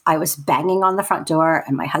I was banging on the front door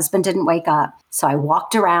and my husband didn't wake up. So I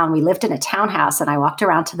walked around. We lived in a townhouse and I walked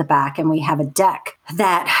around to the back and we have a deck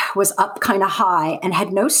that was up kind of high and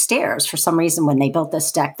had no stairs. For some reason, when they built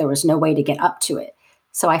this deck, there was no way to get up to it.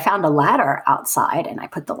 So I found a ladder outside and I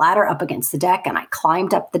put the ladder up against the deck and I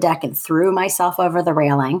climbed up the deck and threw myself over the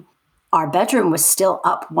railing. Our bedroom was still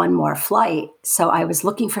up one more flight. So I was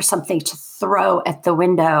looking for something to throw at the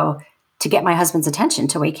window to get my husband's attention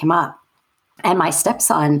to wake him up. And my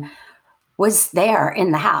stepson was there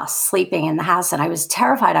in the house, sleeping in the house. And I was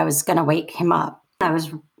terrified I was going to wake him up. I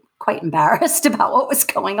was quite embarrassed about what was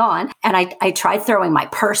going on. And I tried throwing my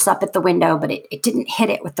purse up at the window, but it didn't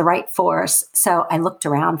hit it with the right force. So I looked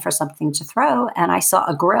around for something to throw and I saw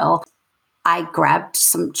a grill. I grabbed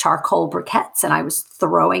some charcoal briquettes and I was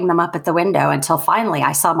throwing them up at the window until finally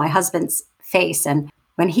I saw my husband's face. And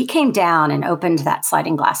when he came down and opened that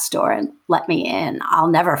sliding glass door and let me in, I'll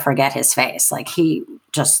never forget his face. Like, he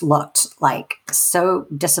just looked like so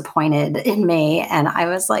disappointed in me. And I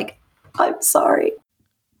was like, I'm sorry.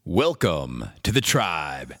 Welcome to the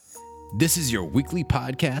Tribe. This is your weekly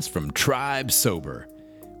podcast from Tribe Sober.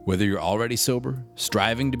 Whether you're already sober,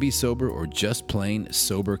 striving to be sober, or just plain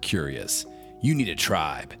sober curious, you need a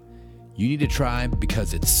tribe. You need a tribe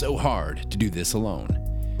because it's so hard to do this alone.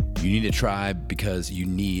 You need a tribe because you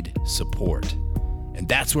need support. And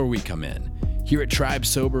that's where we come in. Here at Tribe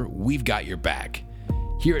Sober, we've got your back.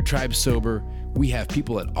 Here at Tribe Sober, we have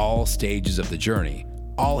people at all stages of the journey,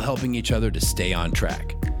 all helping each other to stay on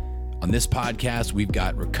track. On this podcast, we've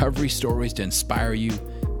got recovery stories to inspire you,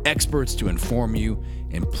 experts to inform you,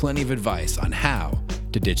 and plenty of advice on how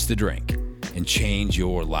to ditch the drink and change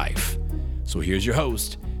your life. So here's your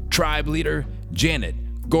host, Tribe Leader Janet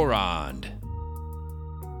Gorond.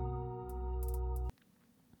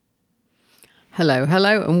 Hello,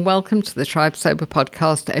 and welcome to the Tribe Sober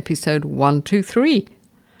Podcast, episode 123.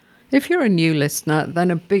 If you're a new listener, then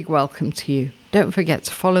a big welcome to you. Don't forget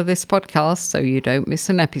to follow this podcast so you don't miss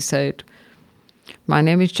an episode. My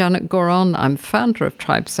name is Janet Gorond. I'm founder of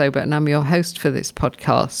Tribe Sober and I'm your host for this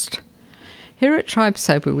podcast. Here at Tribe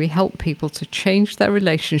Sober, we help people to change their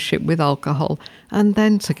relationship with alcohol and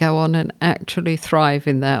then to go on and actually thrive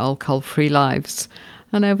in their alcohol-free lives.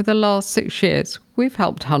 And over the last 6 years, we've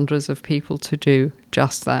helped hundreds of people to do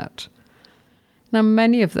just that. Now,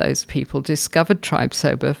 many of those people discovered Tribe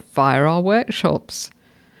Sober via our workshops.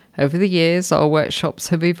 Over the years, our workshops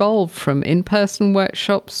have evolved from in-person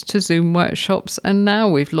workshops to Zoom workshops, and now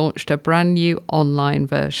we've launched a brand new online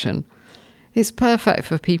version. It's perfect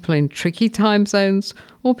for people in tricky time zones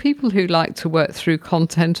or people who like to work through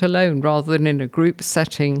content alone rather than in a group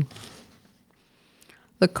setting.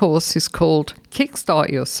 The course is called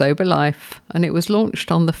Kickstart Your Sober Life, and it was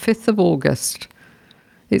launched on the 5th of August.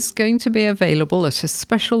 It's going to be available at a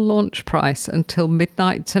special launch price until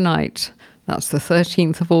midnight tonight. That's the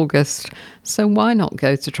 13th of August. So why not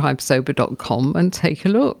go to tribesober.com and take a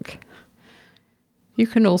look? You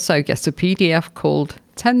can also get a PDF called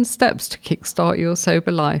 10 Steps to Kickstart Your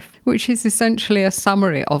Sober Life, which is essentially a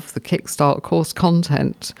summary of the Kickstart course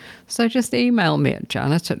content. So just email me at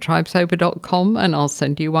janet@tribesober.com and I'll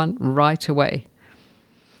send you one right away.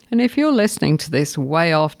 And if you're listening to this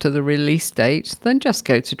way after the release date, then just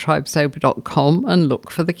go to tribesober.com and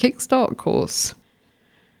look for the Kickstart course.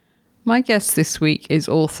 My guest this week is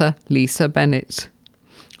author Lisa Bennett.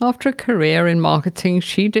 After a career in marketing,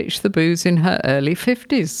 she ditched the booze in her early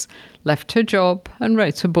 50s, left her job, and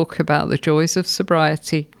wrote a book about the joys of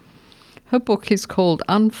sobriety. Her book is called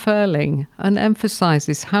Unfurling and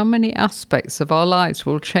emphasizes how many aspects of our lives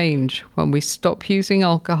will change when we stop using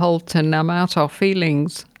alcohol to numb out our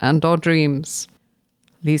feelings and our dreams.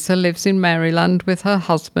 Lisa lives in Maryland with her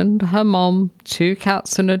husband, her mom, 2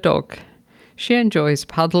 cats and a dog. She enjoys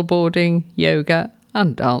paddleboarding, yoga,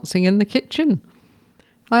 and dancing in the kitchen.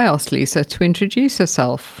 I asked Lisa to introduce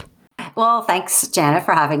herself. Well, thanks, Janet,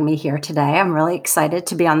 for having me here today. I'm really excited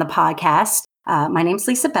to be on the podcast. My name's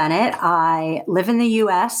Lisa Bennett. I live in the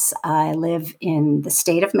U.S. I live in the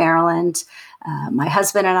state of Maryland. My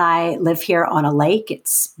husband and I live here on a lake.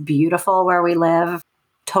 It's beautiful where we live.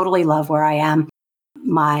 Totally love where I am.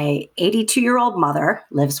 My 82-year-old mother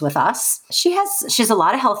lives with us. She has a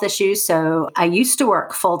lot of health issues. So I used to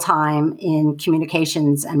work full-time in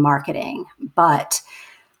communications and marketing, but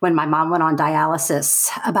when my mom went on dialysis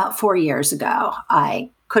about 4 years ago, I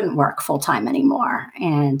couldn't work full-time anymore.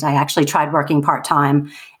 And I actually tried working part-time,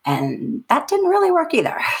 and that didn't really work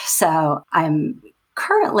either. So I'm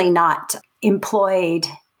currently not employed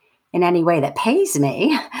in any way that pays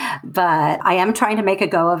me, but I am trying to make a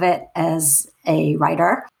go of it as a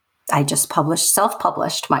writer. I just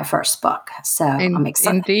self-published my first book. So I'm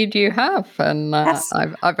excited. Indeed you have. And Yes.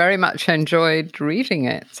 I very much enjoyed reading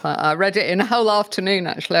it. I read it in a whole afternoon,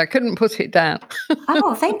 actually. I couldn't put it down.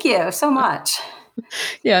 Oh, thank you so much.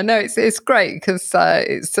 Yeah, no, it's great because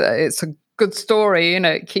it's a good story.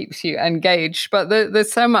 It keeps you engaged. But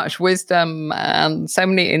there's so much wisdom and so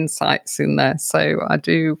many insights in there. So I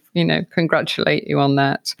do, congratulate you on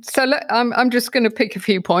that. So I'm just going to pick a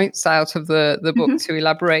few points out of the book to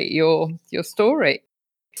elaborate your story.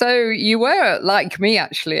 So you were, like me,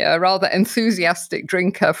 actually, a rather enthusiastic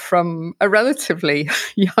drinker from a relatively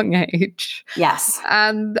young age. Yes.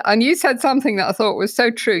 And you said something that I thought was so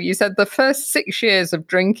true. You said the first 6 years of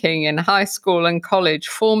drinking in high school and college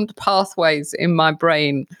formed pathways in my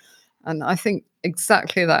brain. And I think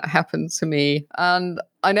exactly that happened to me. And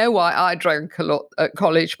I know why I drank a lot at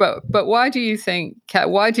college, but why do you think,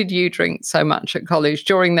 why did you drink so much at college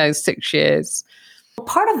during those 6 years?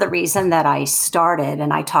 Part of the reason that I started,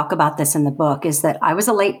 and I talk about this in the book, is that I was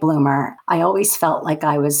a late bloomer. I always felt like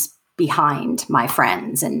I was behind my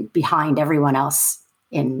friends and behind everyone else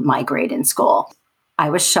in my grade in school. I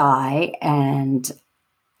was shy, and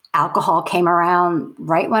alcohol came around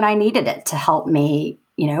right when I needed it to help me,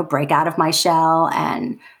 break out of my shell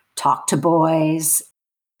and talk to boys.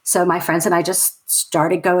 So my friends and I just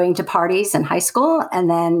started going to parties in high school. And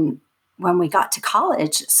then when we got to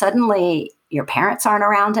college, suddenly your parents aren't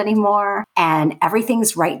around anymore and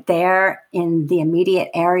everything's right there in the immediate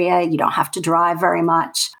area. You don't have to drive very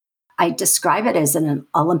much. I describe it as an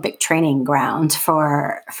Olympic training ground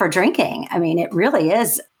for drinking. I mean, it really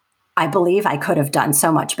is. I believe I could have done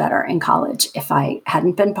so much better in college if I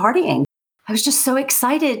hadn't been partying. I was just so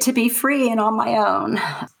excited to be free and on my own.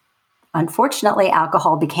 Unfortunately,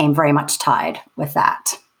 alcohol became very much tied with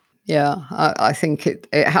that. Yeah, I think it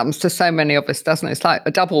happens to so many of us, doesn't it? It's like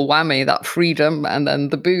a double whammy, that freedom, and then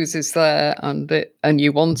the booze is there, and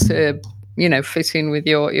you want to, fit in with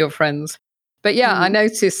your friends. But yeah, I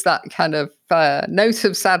noticed that kind of note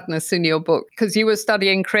of sadness in your book because you were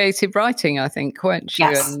studying creative writing, I think, weren't you?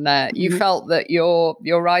 Yes. And you felt that your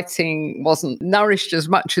writing wasn't nourished as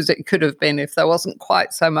much as it could have been if there wasn't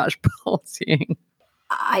quite so much partying.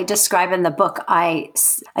 I describe in the book, I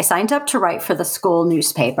signed up to write for the school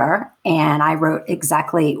newspaper, and I wrote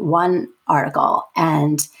exactly one article.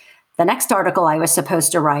 And the next article I was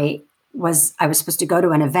supposed to write I was supposed to go to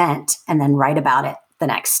an event and then write about it the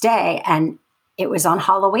next day. And it was on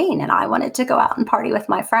Halloween, and I wanted to go out and party with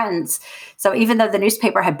my friends. So even though the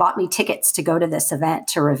newspaper had bought me tickets to go to this event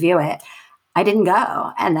to review it, I didn't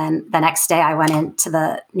go. And then the next day I went into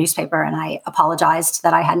the newspaper and I apologized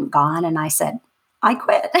that I hadn't gone. And I said, I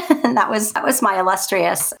quit. And that was my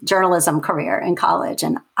illustrious journalism career in college.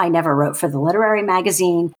 And I never wrote for the literary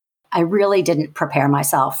magazine. I really didn't prepare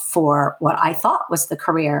myself for what I thought was the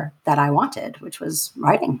career that I wanted, which was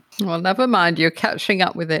writing. Well, never mind. You're catching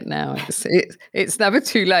up with it now. It's never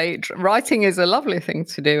too late. Writing is a lovely thing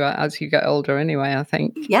to do as you get older anyway, I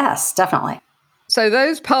think. Yes, definitely. So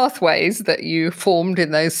those pathways that you formed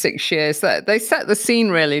in those 6 years, they set the scene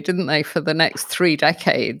really, didn't they, for the next 3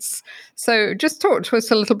 decades? So just talk to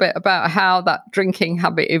us a little bit about how that drinking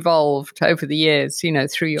habit evolved over the years,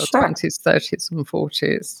 through your 20s, 30s and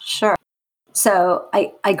 40s. Sure. So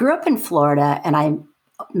I grew up in Florida, and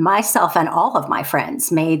myself and all of my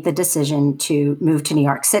friends made the decision to move to New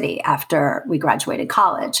York City after we graduated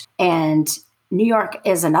college. And New York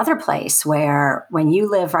is another place where when you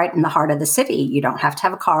live right in the heart of the city, you don't have to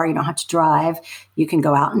have a car, you don't have to drive. You can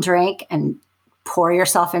go out and drink and pour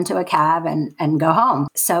yourself into a cab and go home.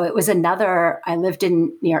 So it was I lived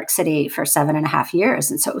in New York City for 7.5 years.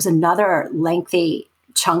 And so it was another lengthy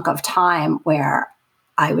chunk of time where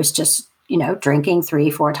I was just, drinking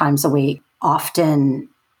 3-4 times a week, often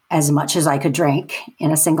as much as I could drink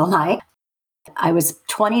in a single night. I was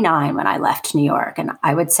 29 when I left New York, and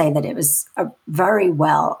I would say that it was a very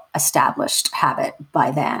well-established habit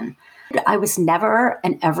by then. I was never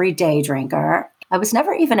an everyday drinker. I was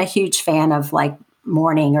never even a huge fan of like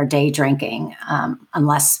morning or day drinking,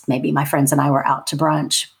 unless maybe my friends and I were out to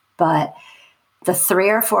brunch. But the 3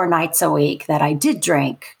 or 4 nights a week that I did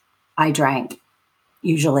drink, I drank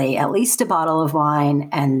usually at least a bottle of wine,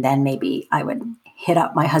 and then maybe I would hit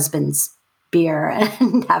up my husband's beer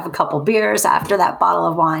and have a couple beers after that bottle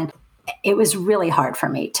of wine. It was really hard for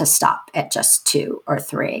me to stop at just 2 or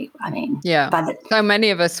 3. I mean, yeah. So many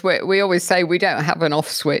of us, we always say we don't have an off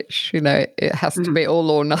switch. It has to be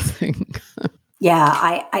all or nothing. Yeah.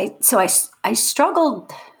 I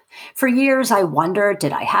struggled for years. I wondered,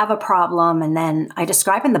 did I have a problem? And then I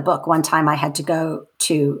describe in the book one time I had to go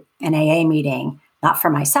to an AA meeting not for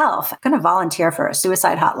myself, I'm going to volunteer for a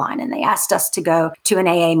suicide hotline. And they asked us to go to an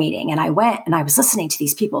AA meeting. And I went and I was listening to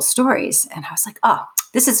these people's stories. And I was like, oh,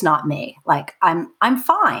 this is not me. Like, I'm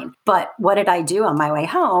fine. But what did I do on my way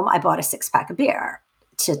home? I bought a 6-pack of beer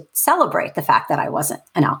to celebrate the fact that I wasn't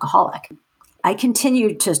an alcoholic. I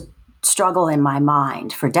continued to struggle in my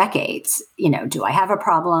mind for decades. Do I have a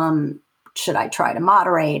problem? Should I try to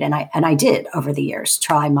moderate? And I did over the years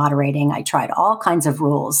try moderating. I tried all kinds of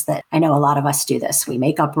rules that I know a lot of us do this. We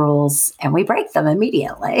make up rules and we break them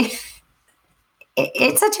immediately.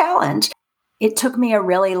 It's a challenge. It took me a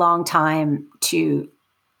really long time to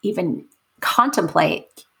even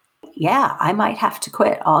contemplate, I might have to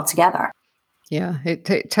quit altogether. Yeah,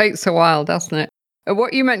 it takes a while, doesn't it?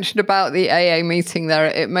 What you mentioned about the AA meeting there,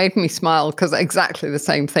 it made me smile because exactly the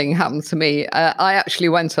same thing happened to me. I actually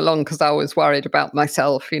went along because I was worried about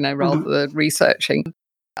myself, rather than researching.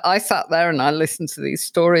 I sat there and I listened to these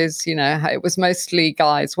stories, it was mostly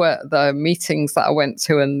guys, where the meetings that I went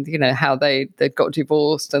to and, how they'd got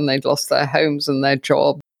divorced and they'd lost their homes and their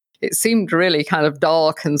job. It seemed really kind of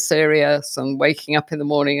dark and serious and waking up in the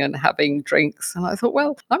morning and having drinks. And I thought,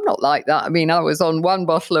 well, I'm not like that. I mean, I was on 1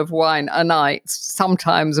 bottle of wine a night,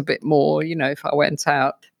 sometimes a bit more, if I went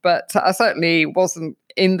out. But I certainly wasn't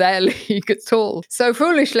in their league at all. So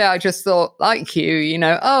foolishly, I just thought, like you,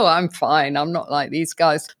 oh, I'm fine. I'm not like these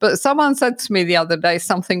guys. But someone said to me the other day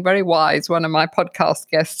something very wise, one of my podcast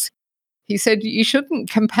guests. He said, you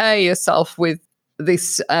shouldn't compare yourself with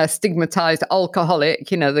this stigmatized alcoholic,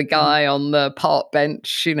 the guy on the park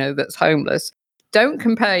bench, that's homeless. Don't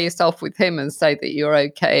compare yourself with him and say that you're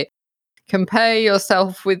okay. Compare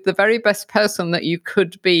yourself with the very best person that you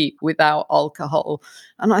could be without alcohol.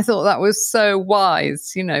 And I thought that was so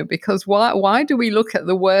wise, because why do we look at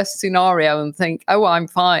the worst scenario and think, oh, I'm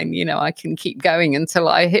fine, I can keep going until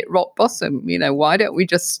I hit rock bottom. Why don't we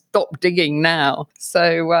just stop digging now?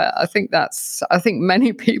 So I think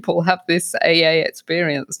many people have this AA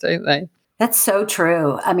experience, don't they? That's so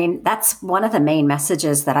true. I mean, that's one of the main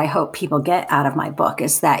messages that I hope people get out of my book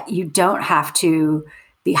is that you don't have to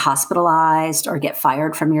be hospitalized or get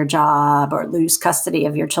fired from your job or lose custody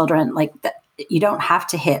of your children. Like, you don't have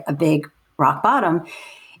to hit a big rock bottom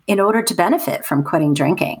in order to benefit from quitting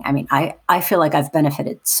drinking. I mean, I feel like I've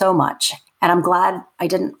benefited so much, and I'm glad I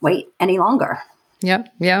didn't wait any longer. Yeah,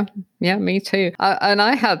 me too. And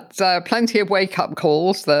I had plenty of wake-up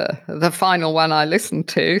calls. The final one I listened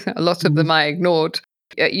to, a lot of them I ignored.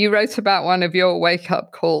 You wrote about one of your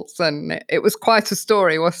wake-up calls, and it was quite a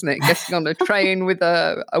story, wasn't it? Getting on a train with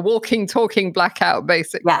a walking, talking blackout,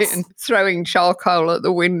 basically, yes. and throwing charcoal at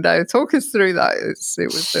the window. Talk us through that.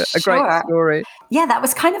 It was a great story. Yeah, that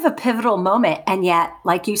was kind of a pivotal moment. And yet,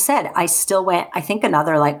 like you said, I still went, I think,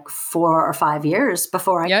 another 4 or 5 years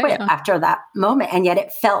before I quit after that moment. And yet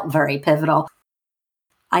it felt very pivotal.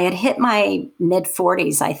 I had hit my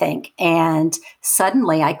mid-40s, I think, and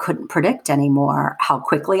suddenly I couldn't predict anymore how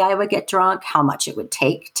quickly I would get drunk, how much it would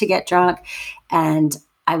take to get drunk. And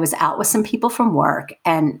I was out with some people from work,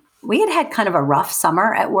 and we had kind of a rough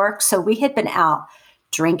summer at work. So we had been out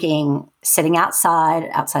drinking, sitting outside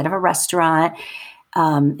of a restaurant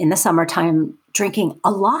in the summertime, drinking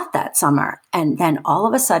a lot that summer. And then all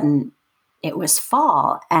of a sudden, it was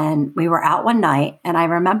fall, and we were out one night, and I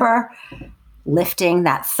remember lifting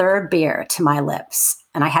that third beer to my lips,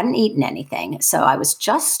 and I hadn't eaten anything. So I was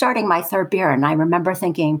just starting my third beer, and I remember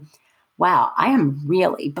thinking, wow, I am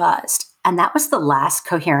really buzzed. And that was the last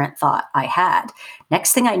coherent thought I had.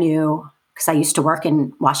 Next thing I knew, because I used to work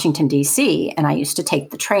in Washington, D.C., and I used to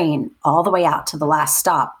take the train all the way out to the last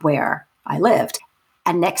stop where I lived.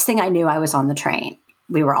 And next thing I knew, I was on the train.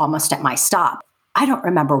 We were almost at my stop. I don't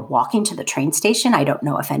remember walking to the train station. I don't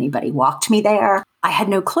know if anybody walked me there. I had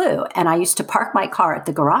no clue. And I used to park my car at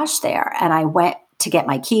the garage there, and I went to get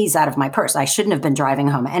my keys out of my purse. I shouldn't have been driving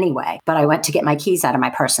home anyway, but I went to get my keys out of my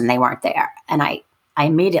purse and they weren't there. And I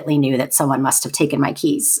immediately knew that someone must have taken my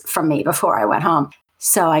keys from me before I went home.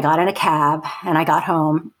 So I got in a cab and I got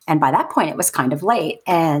home. And by that point, it was kind of late.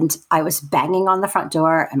 And I was banging on the front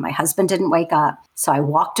door and my husband didn't wake up. So I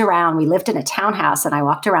walked around. We lived in a townhouse and I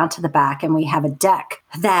walked around to the back, and we have a deck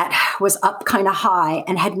that was up kind of high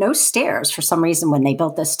and had no stairs. For some reason, when they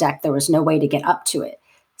built this deck, there was no way to get up to it.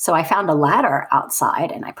 So I found a ladder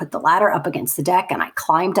outside and I put the ladder up against the deck, and I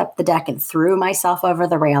climbed up the deck and threw myself over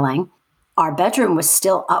the railing. Our bedroom was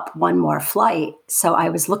still up one more flight, so I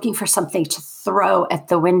was looking for something to throw at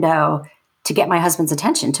the window to get my husband's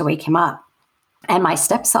attention, to wake him up. And my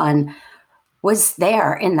stepson was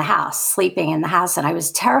there in the house, sleeping in the house, and I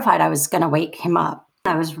was terrified I was going to wake him up.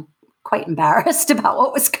 I was quite embarrassed about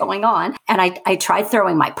what was going on. And I tried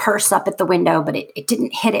throwing my purse up at the window, but it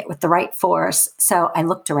didn't hit it with the right force. So I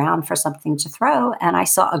looked around for something to throw and I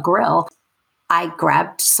saw a grill. I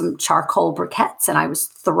grabbed some charcoal briquettes and I was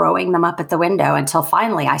throwing them up at the window until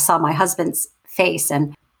finally I saw my husband's face.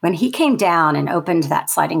 And when he came down and opened that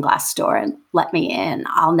sliding glass door and let me in,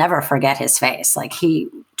 I'll never forget his face. Like, he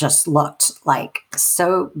just looked like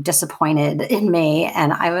so disappointed in me.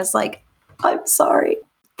 And I was like, I'm sorry.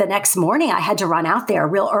 The next morning I had to run out there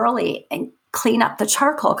real early and clean up the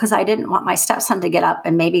charcoal because I didn't want my stepson to get up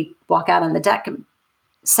and maybe walk out on the deck and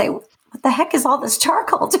say, what the heck is all this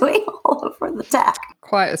charcoal doing all over the deck?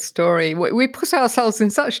 Quite a story. We put ourselves in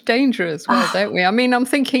such danger as well, don't we? I mean, I'm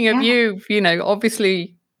thinking of you,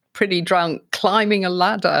 obviously pretty drunk, climbing a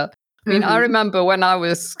ladder. I mean, I remember when I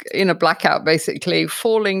was in a blackout, basically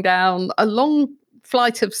falling down a long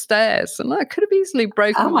flight of stairs, and I could have easily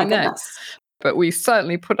broken my neck. Goodness. But we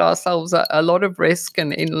certainly put ourselves at a lot of risk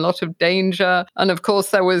and in a lot of danger. And of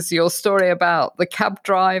course, there was your story about the cab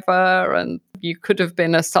driver, and you could have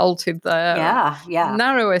been assaulted there. Yeah.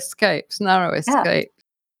 Narrow escapes.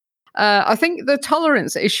 I think the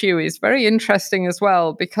tolerance issue is very interesting as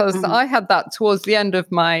well, because I had that towards the end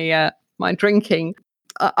of my my drinking.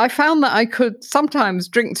 I found that I could sometimes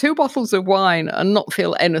drink 2 bottles of wine and not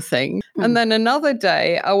feel anything. And then another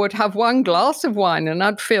day I would have 1 glass of wine and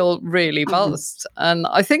I'd feel really buzzed. And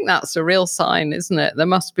I think that's a real sign, isn't it? There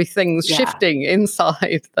must be things shifting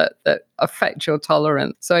inside that affect your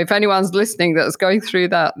tolerance. So if anyone's listening that's going through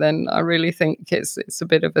that, then I really think it's a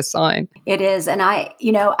bit of a sign. It is. And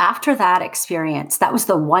after that experience, that was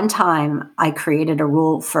the one time I created a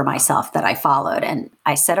rule for myself that I followed. And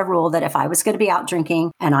I set a rule that if I was going to be out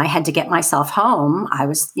drinking and I had to get myself home, I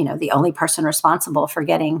was, the only person responsible for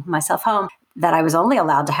getting myself home, that I was only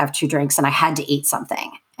allowed to have 2 drinks and I had to eat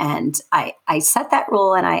something. And I set that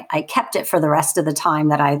rule and I kept it for the rest of the time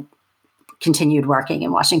that I continued working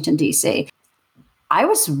in Washington, D.C. I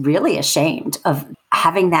was really ashamed of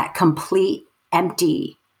having that complete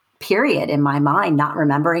empty period in my mind, not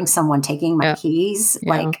remembering someone taking my keys.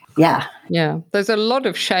 Yeah. There's a lot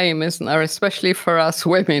of shame, isn't there? Especially for us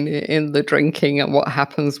women in the drinking and what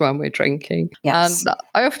happens when we're drinking. Yes. And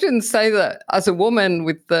I often say that as a woman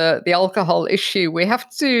with the alcohol issue, we have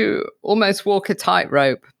to almost walk a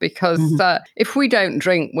tightrope because if we don't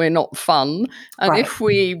drink, we're not fun. And if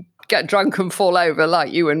we get drunk and fall over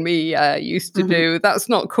like you and me used to do, that's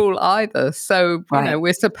not cool either. So,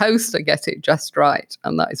 we're supposed to get it just right.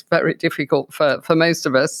 And that is very difficult for most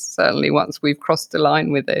of us, certainly once we've crossed the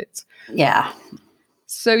line with it. Yeah.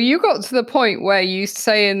 So you got to the point where you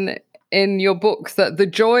say in your book that the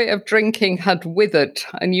joy of drinking had withered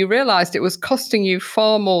and you realized it was costing you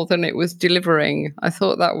far more than it was delivering. I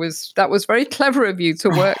thought that was very clever of you to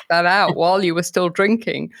work that out while you were still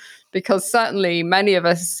drinking. Because certainly many of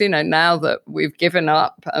us, now that we've given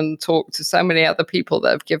up and talked to so many other people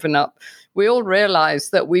that have given up, we all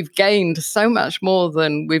realize that we've gained so much more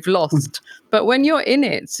than we've lost. But when you're in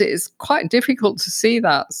it, it's quite difficult to see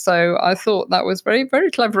that. So I thought that was very, very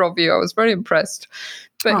clever of you. I was very impressed.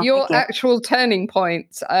 But your actual turning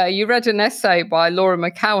point, you read an essay by Laura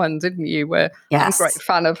McCowan, didn't you? Where I'm a great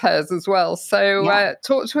fan of hers as well. So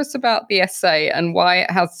talk to us about the essay and why it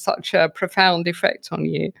has such a profound effect on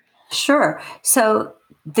you. Sure. So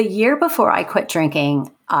the year before I quit drinking,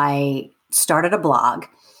 I started a blog.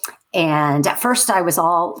 And at first I was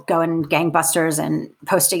all going gangbusters and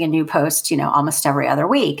posting a new post, almost every other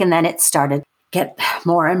week. And then it started to get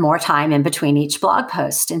more and more time in between each blog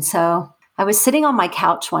post. And so I was sitting on my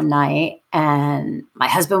couch one night and my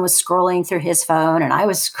husband was scrolling through his phone and I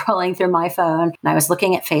was scrolling through my phone and I was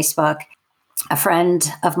looking at Facebook. A friend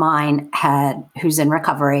of mine who's in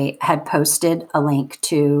recovery had posted a link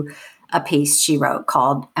to a piece she wrote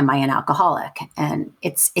called Am I an Alcoholic? And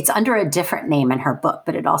it's under a different name in her book,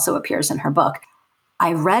 but it also appears in her book.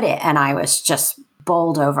 I read it and I was just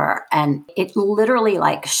bowled over and it literally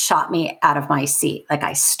shot me out of my seat.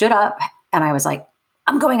 I stood up and I was like,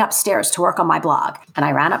 I'm going upstairs to work on my blog. And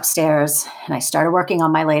I ran upstairs and I started working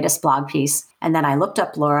on my latest blog piece. And then I looked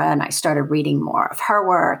up Laura and I started reading more of her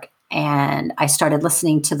work. And I started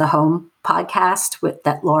listening to the Home podcast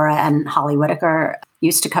that Laura and Holly Whitaker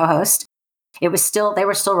used to co-host. They were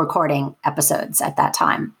still recording episodes at that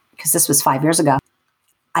time because this was 5 years ago.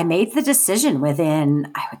 I made the decision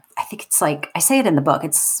within, I think it's I say it in the book,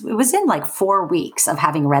 it was in 4 weeks of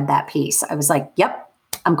having read that piece. I was like, yep,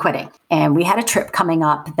 I'm quitting. And we had a trip coming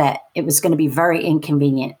up that it was going to be very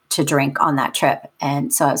inconvenient to drink on that trip.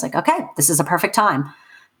 And so I was like, okay, this is a perfect time.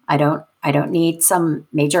 I don't need some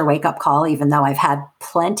major wake-up call, even though I've had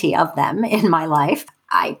plenty of them in my life.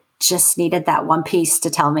 I just needed that one piece to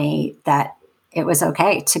tell me that it was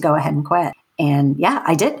okay to go ahead and quit. And yeah,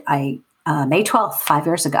 I did. May 12th, 5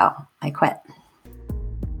 years ago, I quit.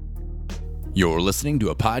 You're listening to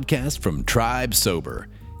a podcast from Tribe Sober.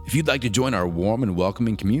 If you'd like to join our warm and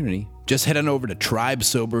welcoming community, just head on over to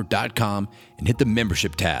tribesober.com and hit the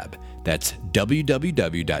membership tab. That's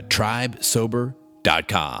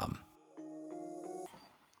www.tribesober.com.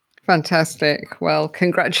 Fantastic. Well,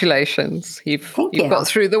 congratulations. You've you. got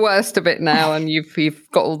through the worst of it now, and you've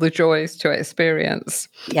got all the joys to experience.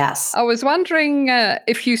 Yes. I was wondering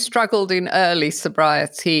if you struggled in early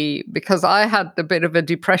sobriety, because I had a bit of a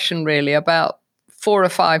depression really about 4 or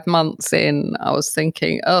 5 months in. I was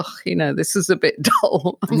thinking, this is a bit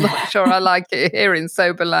dull. I'm not sure I like it here in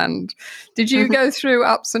Soberland. Did you go through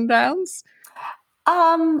ups and downs?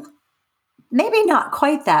 Maybe not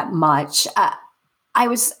quite that much. I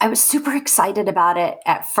was super excited about it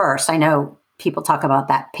at first. I know people talk about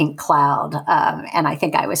that pink cloud, and I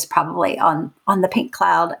think I was probably on the pink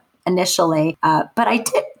cloud initially. But I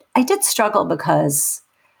did struggle because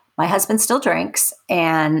my husband still drinks,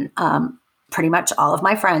 and pretty much all of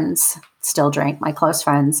my friends still drink, my close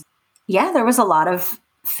friends. Yeah, there was a lot of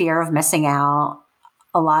fear of missing out,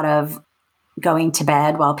 a lot of going to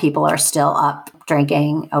bed while people are still up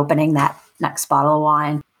drinking, opening that next bottle of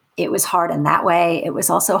wine. It was hard in that way. It was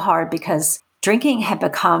also hard because drinking had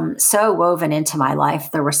become so woven into my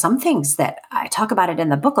life. There were some things that I talk about it in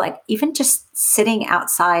the book, like even just sitting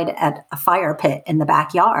outside at a fire pit in the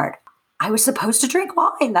backyard. I was supposed to drink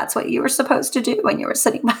wine. That's what you were supposed to do when you were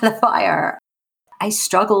sitting by the fire. I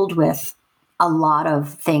struggled with a lot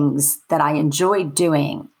of things that I enjoyed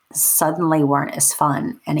doing suddenly weren't as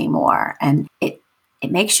fun anymore. And it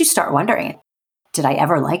makes you start wondering, did I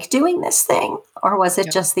ever like doing this thing, or was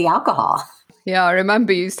it just the alcohol? Yeah, I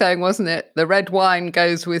remember you saying, wasn't it, the red wine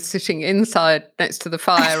goes with sitting inside next to the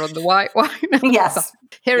fire on the white wine. Yes.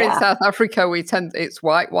 Here in South Africa, it's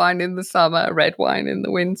white wine in the summer, red wine in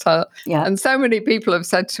the winter. Yeah. And so many people have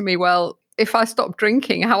said to me, well, if I stop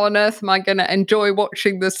drinking, how on earth am I going to enjoy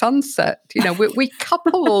watching the sunset? We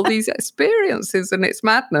couple all these experiences, and it's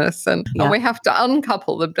madness. And we have to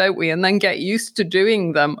uncouple them, don't we? And then get used to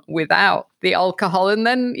doing them without the alcohol. And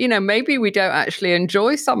then, maybe we don't actually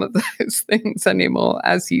enjoy some of those things anymore,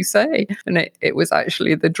 as you say. And it was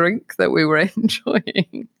actually the drink that we were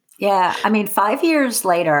enjoying. Yeah. 5 years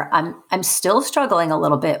later, I'm still struggling a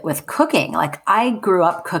little bit with cooking. Like, I grew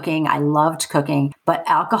up cooking. I loved cooking, but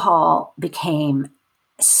alcohol became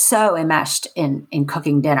so enmeshed in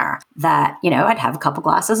cooking dinner that, I'd have a couple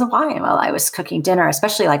glasses of wine while I was cooking dinner,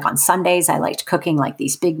 especially like on Sundays. I liked cooking like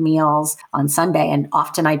these big meals on Sunday, and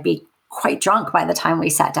often I'd be quite drunk by the time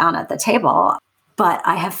we sat down at the table. But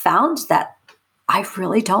I have found that I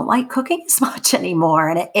really don't like cooking as much anymore.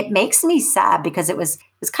 And it makes me sad because it was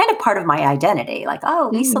kind of part of my identity. Like, oh,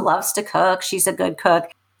 Lisa loves to cook. She's a good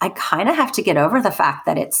cook. I kind of have to get over the fact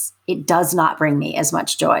that it does not bring me as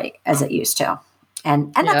much joy as it used to.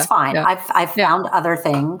 And that's fine. Yeah. I've found other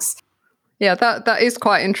things. Yeah, that is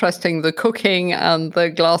quite interesting. The cooking and the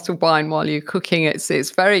glass of wine while you're cooking,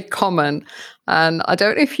 it's very common. And I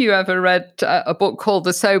don't know if you ever read a book called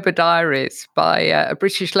The Sober Diaries by a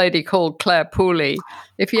British lady called Claire Pooley.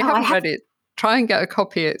 If you haven't read it, try and get a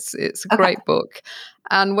copy. It's a great book.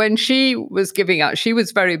 And when she was giving out, she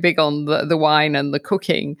was very big on the wine and the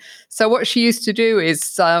cooking. So what she used to do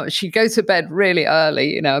is she'd go to bed really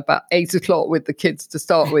early, about 8 o'clock with the kids to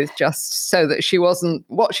start with, just so that she wasn't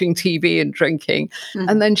watching TV and drinking. Mm-hmm.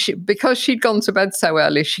 And then because she'd gone to bed so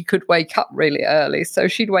early, she could wake up really early. So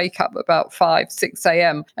she'd wake up about 5, 6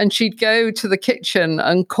 a.m. and she'd go to the kitchen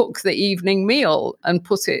and cook the evening meal and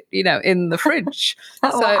put it, in the fridge.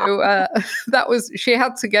 She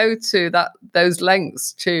had to go to those lengths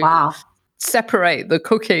to separate the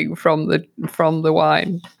cooking from the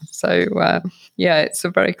wine. So it's a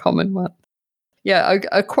very common one. Yeah,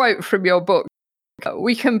 a quote from your book: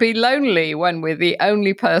 "We can be lonely when we're the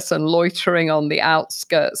only person loitering on the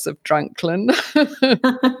outskirts of Drunkland."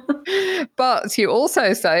 But you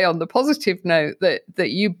also say, on the positive note, that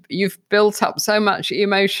you've built up so much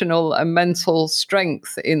emotional and mental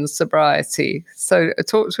strength in sobriety. So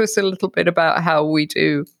talk to us a little bit about how we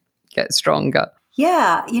do get stronger.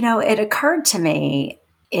 Yeah, it occurred to me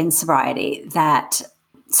in sobriety that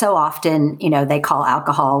so often, they call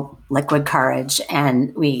alcohol liquid courage,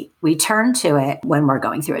 and we turn to it when we're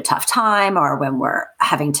going through a tough time or when we're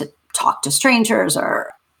having to talk to strangers.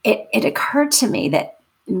 Or it occurred to me that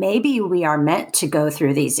maybe we are meant to go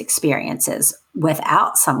through these experiences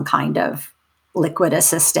without some kind of liquid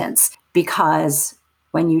assistance, because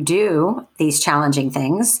when you do these challenging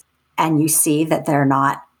things and you see that they're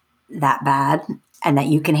not that bad, and that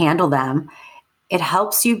you can handle them, it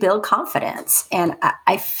helps you build confidence. And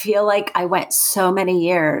I feel like I went so many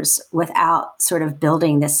years without sort of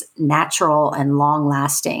building this natural and long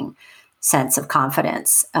lasting sense of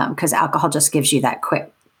confidence, because alcohol just gives you that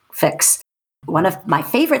quick fix. One of my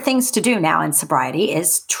favorite things to do now in sobriety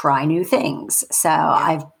is try new things. So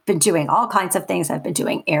I've been doing all kinds of things. I've been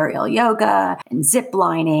doing aerial yoga and zip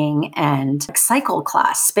lining and cycle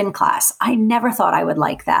class, spin class. I never thought I would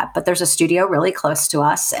like that, but there's a studio really close to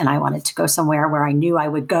us, and I wanted to go somewhere where I knew I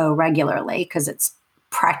would go regularly because it's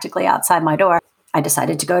practically outside my door. I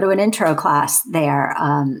decided to go to an intro class there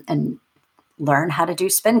and learn how to do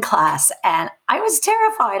spin class. And I was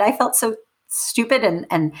terrified. I felt so stupid.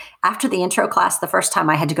 And after the intro class, the first time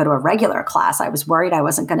I had to go to a regular class, I was worried I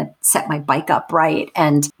wasn't going to set my bike up right.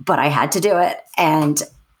 But I had to do it. And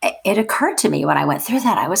it occurred to me when I went through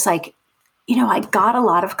that, I was like, I got a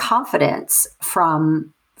lot of confidence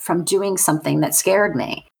from doing something that scared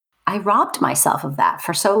me. I robbed myself of that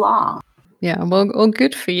for so long. Yeah, well,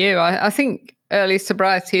 good for you. I think early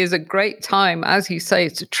sobriety is a great time, as you say,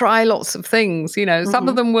 to try lots of things. Some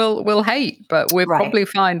of them we'll hate, but we'll probably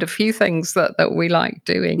find a few things that we like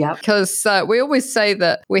doing. Because we always say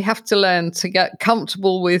that we have to learn to get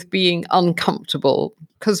comfortable with being uncomfortable.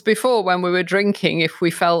 Because before, when we were drinking, if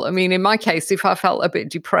we felt, in my case, if I felt a bit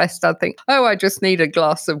depressed, I'd think, I just need a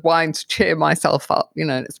glass of wine to cheer myself up.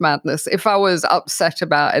 It's madness. If I was upset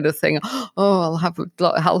about anything, I'll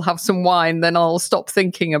have some wine, then I'll stop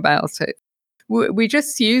thinking about it. We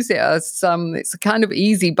just use it as it's a kind of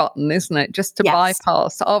easy button, isn't it? Just to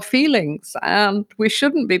bypass our feelings. And we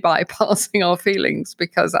shouldn't be bypassing our feelings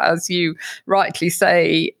because, as you rightly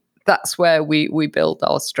say, that's where we build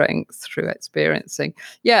our strength through experiencing.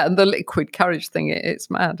 Yeah, and the liquid courage thing, it's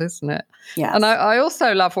mad, isn't it? Yes. And I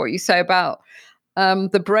also love what you say about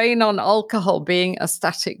the brain on alcohol being a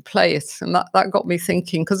static place. And that got me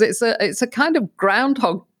thinking, because it's a kind of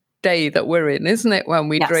Groundhog Day that we're in, isn't it, when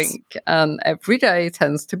we drink? And every day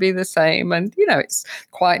tends to be the same, and it's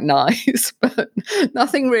quite nice, but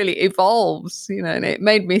nothing really evolves, and it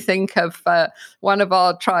made me think of one of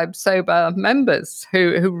our Tribe Sober members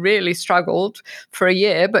who really struggled for a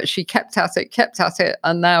year, but she kept at it,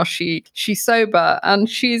 and now she's sober, and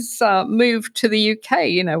she's moved to the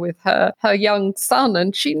UK, with her young son,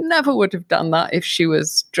 and she never would have done that if she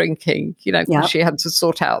was drinking, because she had to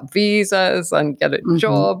sort out visas and get a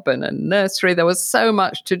job and a nursery. There was so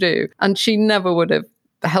much to do, and she never would have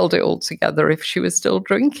held it all together if she was still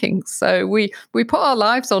drinking. So we put our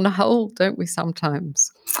lives on hold, don't we,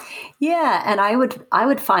 sometimes? Yeah, and I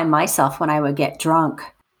would find myself, when I would get drunk,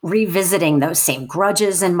 revisiting those same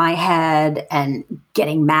grudges in my head and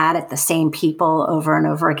getting mad at the same people over and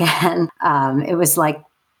over again. It was like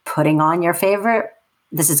putting on your favorite,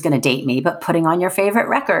 this is going to date me, but putting on your favorite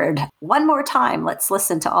record one more time. Let's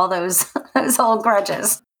listen to all those old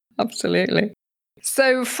grudges. Absolutely.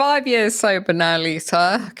 So 5 years sober now,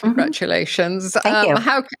 Lisa. Congratulations. Thank you.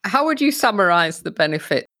 How would you summarize the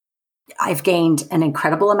benefit? I've gained an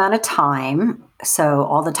incredible amount of time. So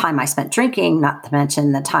all the time I spent drinking, not to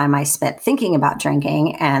mention the time I spent thinking about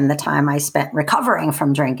drinking, and the time I spent recovering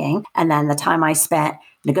from drinking, and then the time I spent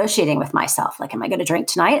negotiating with myself. Like, am I going to drink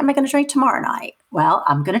tonight? Am I going to drink tomorrow night? Well,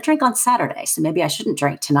 I'm going to drink on Saturday, so maybe I shouldn't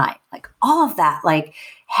drink tonight. Like all of that, like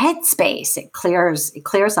headspace, it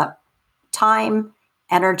clears up time,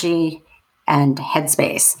 energy, and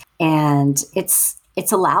headspace. And it's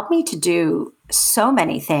allowed me to do so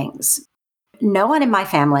many things. No one in my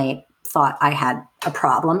family thought I had a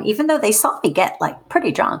problem, even though they saw me get like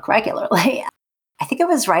pretty drunk regularly. I think it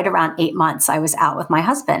was right around 8 months I was out with my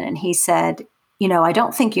husband, and he said, I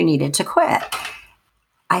don't think you needed to quit.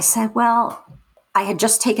 I said, well, I had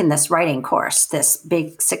just taken this writing course, this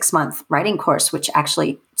big 6-month writing course, which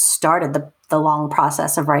actually started the long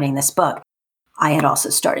process of writing this book. I had also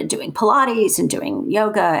started doing Pilates and doing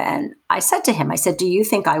yoga. And I said to him, do you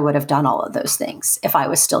think I would have done all of those things if I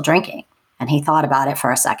was still drinking? And he thought about it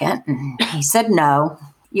for a second. And he said, no,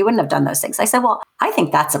 you wouldn't have done those things. I said, well, I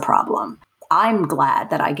think that's a problem. I'm glad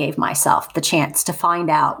that I gave myself the chance to find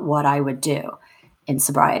out what I would do in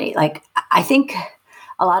sobriety. Like, I think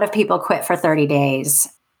a lot of people quit for 30 days.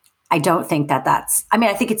 I don't think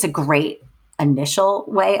I think it's a great initial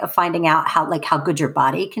way of finding out how good your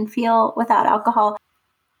body can feel without alcohol.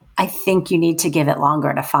 I think you need to give it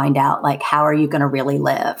longer to find out, how are you going to really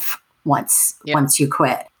live once you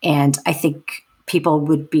quit? And I think people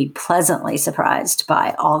would be pleasantly surprised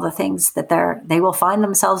by all the things that they will find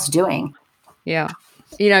themselves doing. Yeah.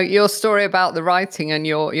 Your story about the writing and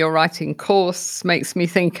your writing course makes me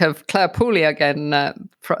think of Claire Pooley again,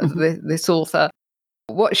 this author.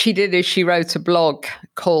 What she did is she wrote a blog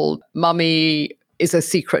called Mummy is a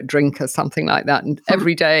secret drinker, something like that. And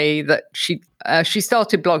every day that she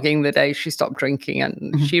started blogging the day she stopped drinking,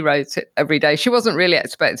 and she wrote it every day. She wasn't really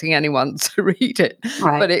expecting anyone to read it,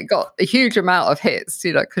 but it got a huge amount of hits,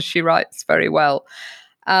 because she writes very well.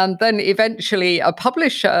 And then eventually a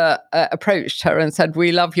publisher approached her and said,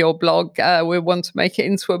 "We love your blog. We want to make it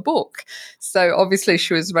into a book." So obviously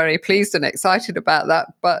she was very pleased and excited about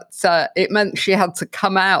that. But it meant she had to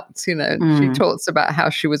come out, She talks about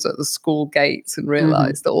how she was at the school gates and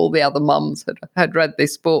realized that all the other mums had read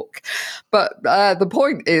this book. But the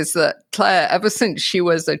point is that Claire, ever since she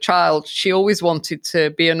was a child, she always wanted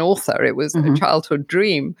to be an author. It was a childhood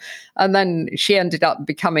dream. And then she ended up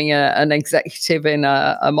becoming an executive in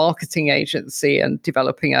a marketing agency and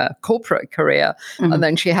developing a corporate career. And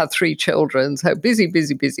then she had 3 children, so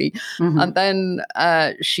busy. And then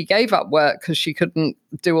she gave up work because she couldn't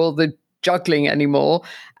do all the juggling anymore.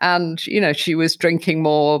 And, she was drinking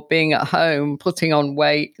more, being at home, putting on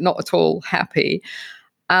weight, not at all happy.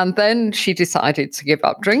 And then she decided to give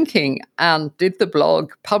up drinking and did the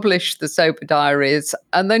blog, published the Sober Diaries,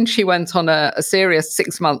 and then she went on a serious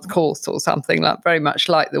 6-month course or something, like very much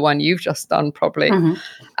like the one you've just done, probably.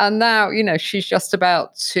 And now, she's just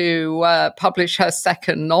about to publish her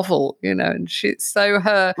second novel, and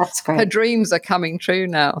her dreams are coming true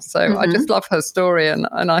now. So I just love her story, and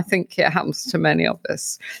I think it happens to many of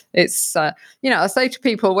us. It's, I say to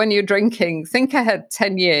people, when you're drinking, think ahead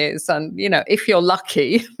 10 years, and, if you're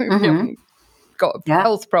lucky, if you haven't got a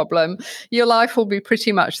health problem, your life will be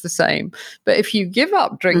pretty much the same. But if you give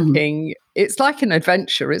up drinking, it's like an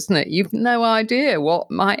adventure, isn't it? You've no idea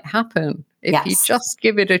what might happen if you just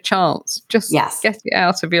give it a chance. Just get it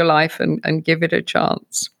out of your life and give it a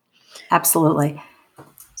chance. Absolutely.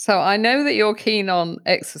 So I know that you're keen on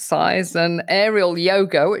exercise and aerial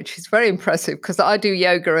yoga, which is very impressive because I do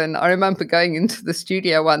yoga, and I remember going into the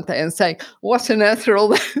studio one day and saying, "What on earth are all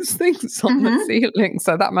those things on the ceiling?"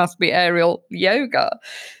 So that must be aerial yoga.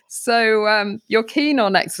 So you're keen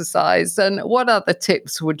on exercise. And what other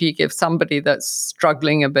tips would you give somebody that's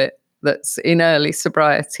struggling a bit, that's in early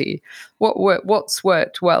sobriety? What's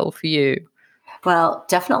worked well for you? Well,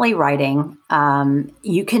 definitely writing.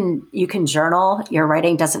 You can journal. Your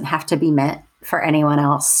writing doesn't have to be meant for anyone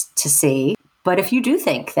else to see. But if you do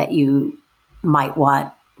think that you might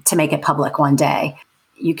want to make it public one day,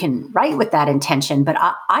 you can write with that intention. But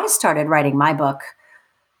I started writing my book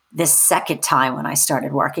this second time when I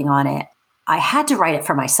started working on it. I had to write it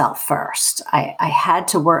for myself first. I had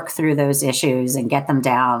to work through those issues and get them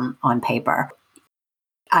down on paper.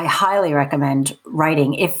 I highly recommend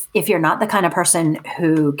writing if you're not the kind of person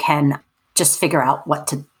who can just figure out what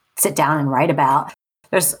to sit down and write about.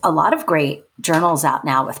 There's a lot of great journals out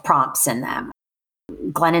now with prompts in them.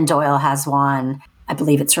 Glennon Doyle has one. I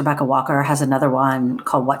believe it's Rebecca Walker has another one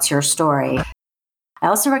called What's Your Story? I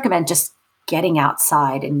also recommend just getting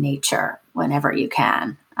outside in nature whenever you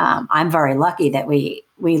can. I'm very lucky that we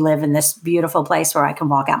live in this beautiful place where I can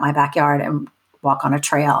walk out my backyard and walk on a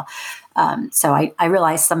trail. So I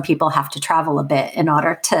realize some people have to travel a bit in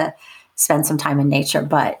order to spend some time in nature,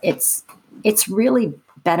 but it's really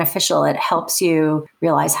beneficial. It helps you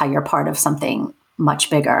realize how you're part of something much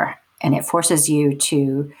bigger, and it forces you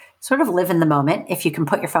to sort of live in the moment if you can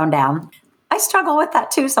put your phone down. I struggle with that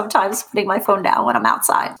too sometimes, putting my phone down when I'm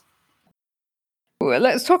outside. Well,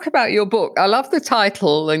 let's talk about your book. I love the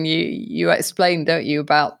title, and you explain, don't you,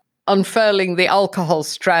 about unfurling the alcohol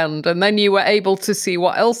strand, and then you were able to see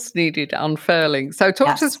what else needed unfurling. So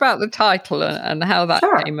talk to us about the title and how that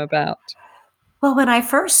came about. Well, when I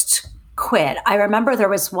first quit, I remember there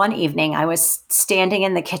was one evening I was standing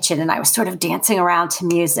in the kitchen and I was sort of dancing around to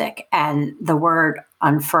music, and the word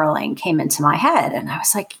unfurling came into my head. And I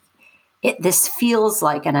was like, this feels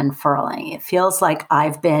like an unfurling. It feels like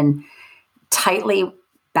I've been tightly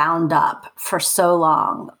bound up for so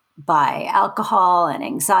long by alcohol and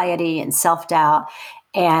anxiety and self-doubt.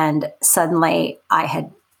 And suddenly I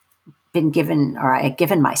had given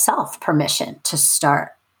myself permission to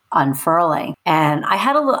start unfurling. And I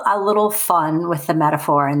had a little fun with the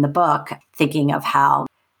metaphor in the book, thinking of how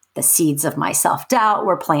the seeds of my self-doubt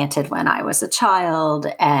were planted when I was a child,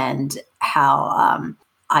 and how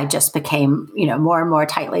I just became, more and more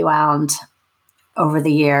tightly wound over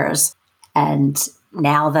the years. And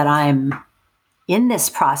now that I'm in this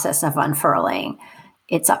process of unfurling,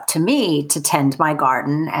 it's up to me to tend my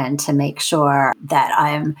garden and to make sure that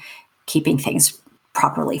I'm keeping things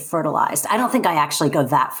properly fertilized. I don't think I actually go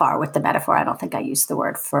that far with the metaphor. I don't think I use the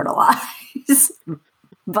word fertilize,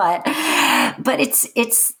 but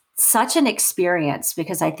it's such an experience,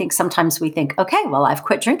 because I think sometimes we think, okay, well, I've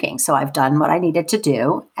quit drinking, so I've done what I needed to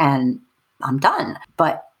do and I'm done.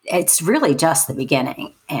 But it's really just the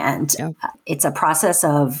beginning. And it's a process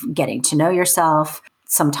of getting to know yourself.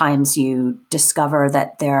 Sometimes you discover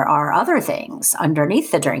that there are other things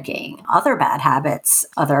underneath the drinking, other bad habits,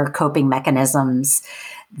 other coping mechanisms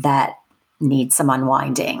that need some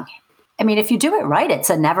unwinding. I mean, if you do it right, it's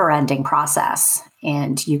a never-ending process.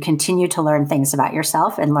 And you continue to learn things about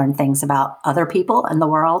yourself and learn things about other people and the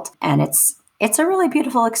world. And it's a really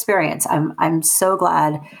beautiful experience. I'm so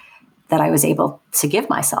glad that I was able to give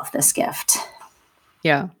myself this gift.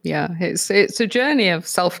 Yeah. It's a journey of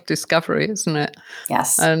self-discovery, isn't it?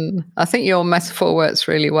 Yes. And I think your metaphor works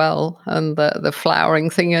really well, and the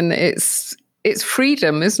flowering thing, and it's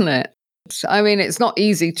freedom, isn't it? I mean, it's not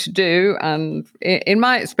easy to do, and in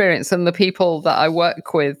my experience and the people that I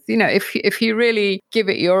work with, if you really give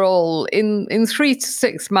it your all, in 3 to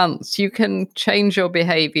 6 months, you can change your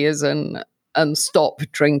behaviors and stop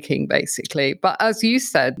drinking, basically. But as you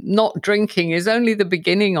said, not drinking is only the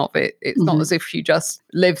beginning of it. It's not as if you just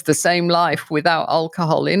live the same life without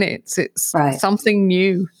alcohol in it. It's something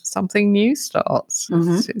new. Something new starts.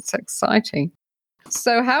 It's exciting.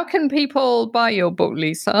 So how can people buy your book,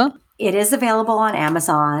 Lisa? It is available on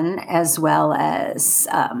Amazon, as well as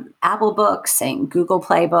Apple Books and Google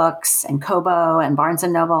Play Books and Kobo and Barnes &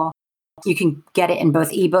 Noble. You can get it in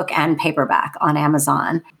both ebook and paperback on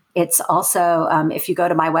Amazon. It's also, if you go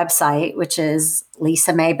to my website, which is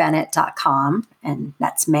lisamaybennett.com, and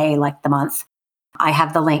that's May like the month, I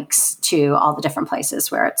have the links to all the different places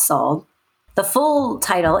where it's sold. The full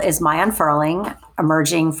title is My Unfurling,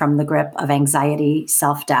 Emerging from the Grip of Anxiety,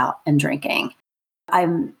 Self-Doubt, and Drinking.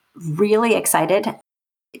 I'm really excited.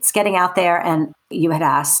 It's getting out there, and you had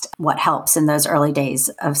asked what helps in those early days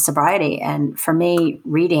of sobriety. And for me,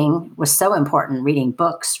 reading was so important. Reading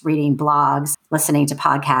books, reading blogs, listening to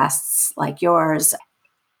podcasts like yours.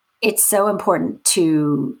 It's so important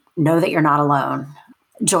to know that you're not alone.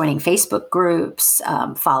 Joining Facebook groups,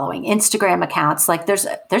 following Instagram accounts. Like there's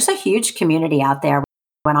a huge community out there.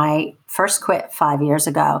 When I first quit 5 years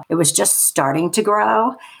ago, it was just starting to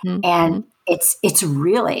grow. And it's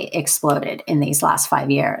really exploded in these last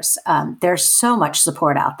 5 years. There's so much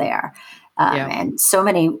support out there, and so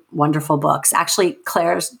many wonderful books. Actually,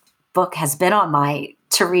 Claire's book has been on my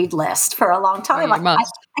to-read list for a long time. I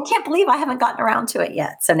can't believe I haven't gotten around to it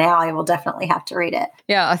yet. So now I will definitely have to read it.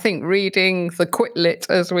 Yeah, I think reading the quit lit,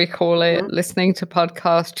 as we call it, listening to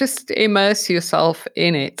podcasts, just immerse yourself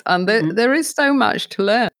in it. And there is so much to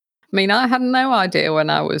learn. I mean, I had no idea when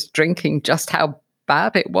I was drinking just how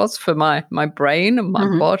bad it was for my brain and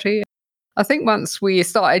my body. I think once we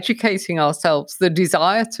start educating ourselves, the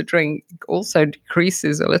desire to drink also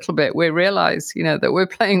decreases a little bit. We realize, that we're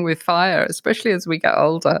playing with fire, especially as we get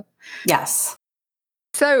older. Yes.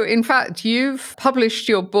 So, in fact, you've published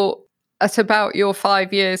your book at about your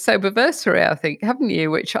 5-year soberversary, I think, haven't you?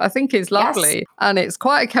 Which I think is lovely. Yes. And it's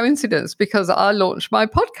quite a coincidence because I launched my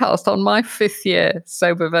podcast on my 5th year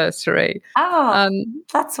soberversary. Oh,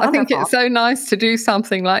 that's wonderful. I think it's so nice to do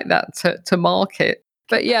something like that to mark it.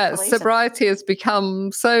 But yeah, sobriety has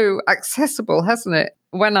become so accessible, hasn't it?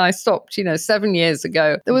 When I stopped, 7 years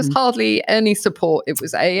ago, there was hardly any support. It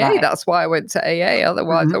was AA. Right. That's why I went to AA.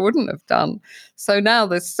 Otherwise, I wouldn't have done. So now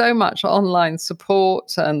there's so much online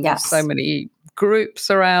support and so many groups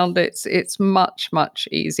around. It's much, much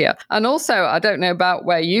easier. And also, I don't know about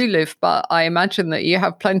where you live, but I imagine that you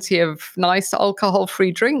have plenty of nice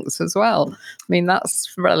alcohol-free drinks as well. I mean,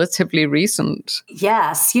 that's relatively recent.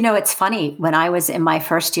 Yes. It's funny. When I was in my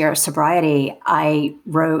first year of sobriety, I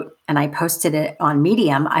wrote, and I posted it on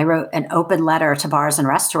Medium, I wrote an open letter to bars and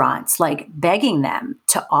restaurants, like begging them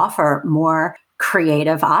to offer more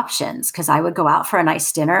creative options. Because I would go out for a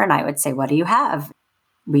nice dinner and I would say, what do you have?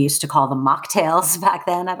 We used to call them mocktails back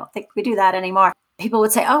then. I don't think we do that anymore. People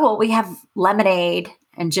would say, oh, well, we have lemonade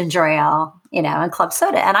and ginger ale, and club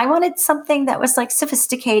soda. And I wanted something that was like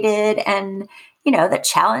sophisticated and, that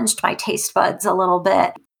challenged my taste buds a little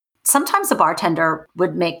bit. Sometimes a bartender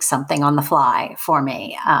would make something on the fly for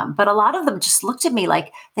me. But a lot of them just looked at me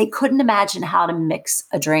like they couldn't imagine how to mix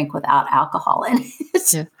a drink without alcohol in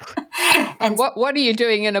it. Yeah. And what are you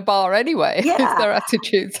doing in a bar anyway? Yeah. Is their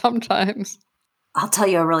attitude sometimes. I'll tell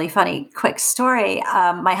you a really funny, quick story.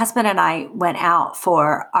 My husband and I went out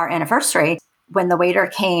for our anniversary. When the waiter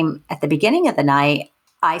came at the beginning of the night,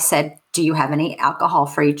 I said, do you have any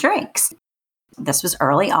alcohol-free drinks? This was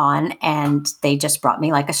early on, and they just brought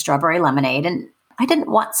me like a strawberry lemonade. And I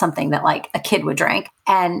didn't want something that like a kid would drink.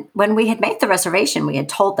 And when we had made the reservation, we had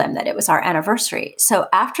told them that it was our anniversary. So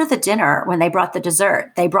after the dinner, when they brought the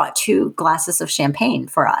dessert, they brought 2 glasses of champagne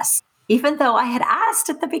for us. even though I had asked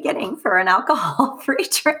at the beginning for an alcohol-free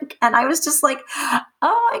drink. And I was just like,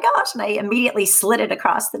 oh my gosh. And I immediately slid it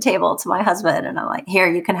across the table to my husband. And I'm like,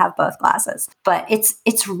 here, you can have both glasses. But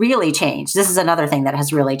it's really changed. This is another thing that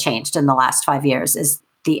has really changed in the last 5 years is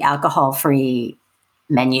the alcohol-free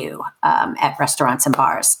menu at restaurants and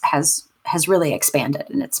bars has really expanded.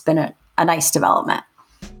 And it's been a nice development.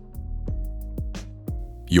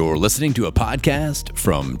 You're listening to a podcast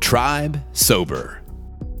from Tribe Sober.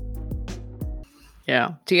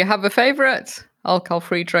 Yeah. Do you have a favorite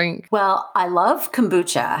alcohol-free drink? Well, I love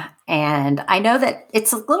kombucha. And I know that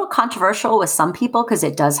it's a little controversial with some people because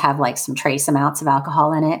it does have like some trace amounts of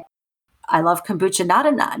alcohol in it. I love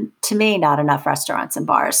kombucha. To me, not enough restaurants and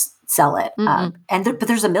bars sell it. But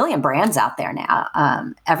there's a million brands out there now.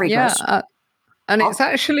 And it's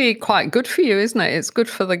actually quite good for you, isn't it? It's good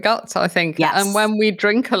for the guts, I think. Yes. And when we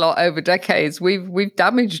drink a lot over decades, we've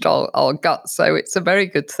damaged our guts. So it's a very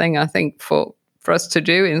good thing, I think, for us to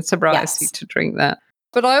do in sobriety to drink that.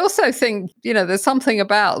 But I also think, there's something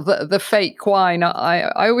about the fake wine.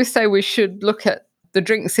 I always say we should look at the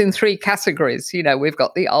drinks in 3 categories. We've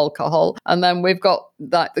got the alcohol, and then we've got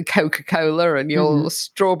like the Coca-Cola and your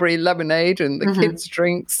strawberry lemonade and the kids'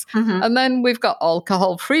 drinks. And then we've got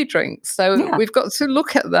alcohol-free drinks. So we've got to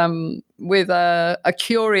look at them with a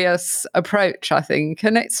curious approach, I think,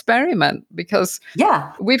 and experiment, because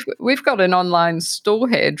we've got an online store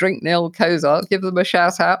here, Drink Nil Kozark, give them a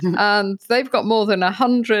shout out, and they've got more than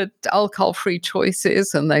 100 alcohol-free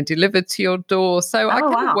choices, and they deliver to your door. So I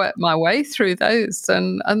kind of work my way through those,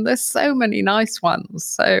 and there's so many nice ones.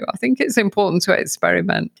 So I think it's important to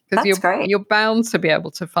experiment, because you're bound to be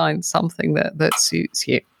able to find something that suits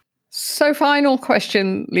you. So final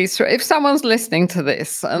question, Lisa, if someone's listening to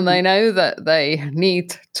this and they know that they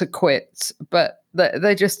need to quit, but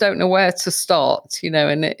they just don't know where to start,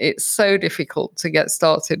 and it's so difficult to get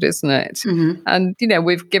started, isn't it? And,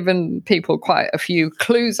 we've given people quite a few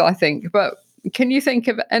clues, I think, but can you think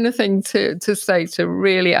of anything to say to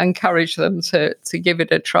really encourage them to give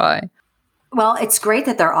it a try? Well, it's great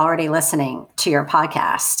that they're already listening to your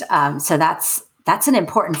podcast. So that's an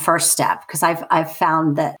important first step, because I've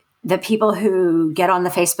found that the people who get on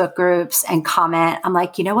the Facebook groups and comment, I'm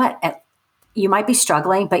like, you know what? You might be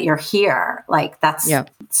struggling, but you're here. Like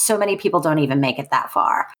so many people don't even make it that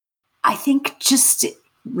far. I think just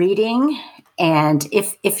reading, and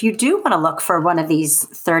if you do want to look for one of these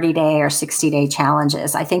 30-day or 60-day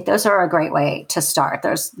challenges, I think those are a great way to start.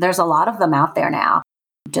 There's a lot of them out there now.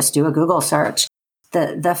 Just do a Google search.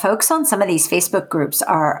 The folks on some of these Facebook groups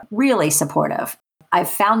are really supportive. I've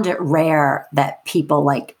found it rare that people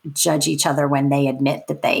judge each other when they admit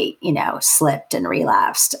that they, slipped and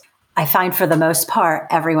relapsed. I find for the most part,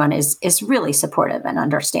 everyone is really supportive and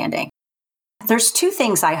understanding. There's 2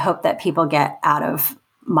 things I hope that people get out of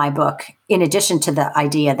my book, in addition to the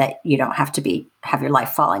idea that you don't have to have your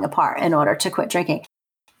life falling apart in order to quit drinking.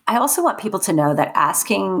 I also want people to know that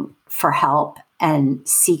asking for help and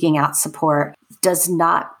seeking out support does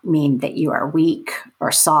not mean that you are weak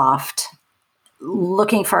or soft.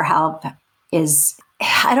 Looking for help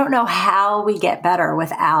I don't know how we get better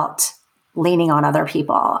without leaning on other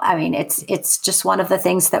people. I mean, it's just one of the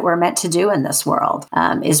things that we're meant to do in this world,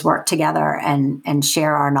 is work together and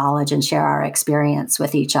share our knowledge and share our experience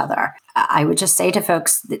with each other. I would just say to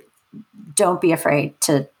folks that don't be afraid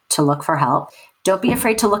to look for help. Don't be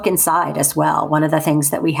afraid to look inside as well. One of the things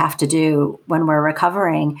that we have to do when we're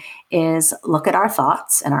recovering is look at our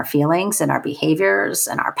thoughts and our feelings and our behaviors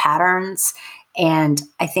and our patterns. And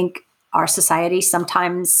I think our society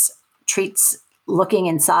sometimes treats looking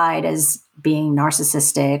inside as being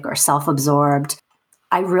narcissistic or self-absorbed.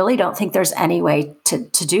 I really don't think there's any way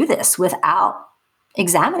to do this without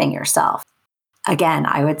examining yourself. Again,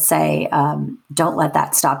 I would say, don't let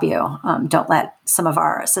that stop you. Don't let some of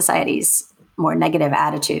our society's more negative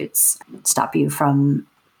attitudes stop you from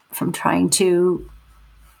trying to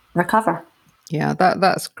recover. Yeah,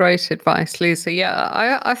 that's great advice, Lisa.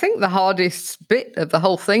 Yeah, I think the hardest bit of the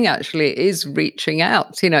whole thing actually is reaching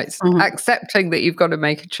out. It's accepting that you've got to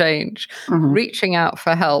make a change, reaching out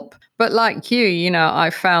for help. But like you,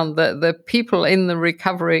 I found that the people in the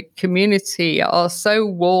recovery community are so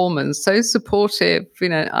warm and so supportive.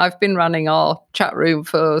 I've been running our chat room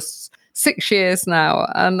for 6 years now,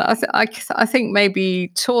 and I think maybe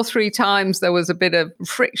 2 or 3 times there was a bit of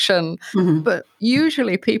friction, but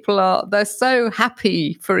usually they're so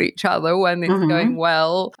happy for each other when it's going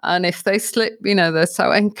well, and if they slip, they're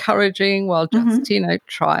so encouraging. Well, just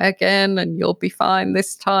try again, and you'll be fine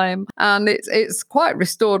this time. And it's quite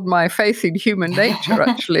restored my faith in human nature.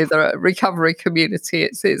 Actually, the recovery community,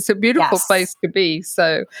 it's a beautiful place to be.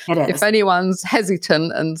 So if anyone's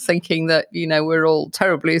hesitant and thinking that we're all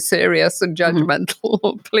terribly serious and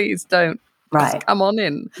judgmental, please don't. Right. Just come on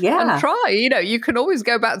in and try. You can always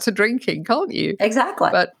go back to drinking, can't you? Exactly.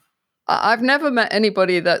 But I've never met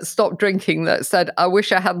anybody that stopped drinking that said, I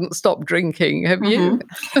wish I hadn't stopped drinking. Have you?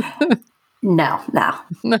 No.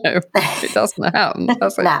 No, it doesn't happen,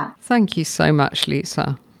 does it? No. Thank you so much,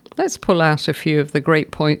 Lisa. Let's pull out a few of the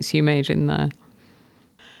great points you made in there.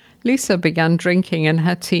 Lisa began drinking in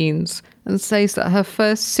her teens and says that her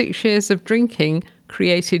first 6 years of drinking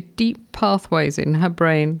created deep pathways in her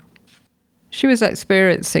brain. She was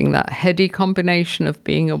experiencing that heady combination of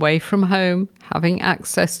being away from home, having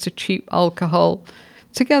access to cheap alcohol,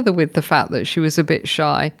 together with the fact that she was a bit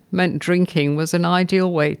shy, meant drinking was an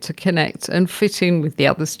ideal way to connect and fit in with the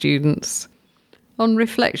other students. On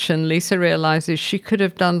reflection, Lisa realises she could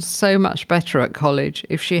have done so much better at college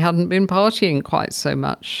if she hadn't been partying quite so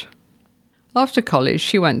much. After college,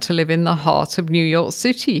 she went to live in the heart of New York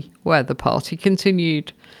City, where the party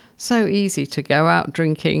continued. So easy to go out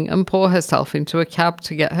drinking and pour herself into a cab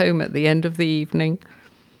to get home at the end of the evening.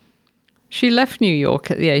 She left New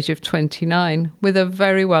York at the age of 29 with a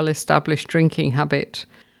very well-established drinking habit.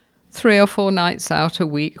 3 or 4 nights out a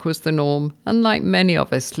week was the norm, and like many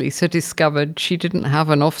of us, Lisa discovered she didn't have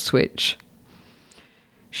an off switch.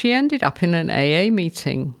 She ended up in an AA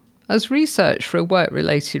meeting as research for a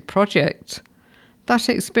work-related project. That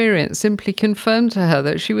experience simply confirmed to her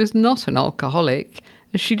that she was not an alcoholic,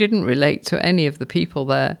 as she didn't relate to any of the people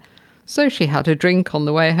there, so she had a drink on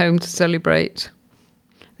the way home to celebrate.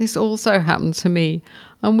 This also happened to me,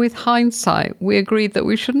 and with hindsight, we agreed that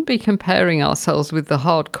we shouldn't be comparing ourselves with the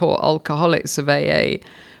hardcore alcoholics of AA.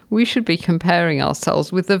 We should be comparing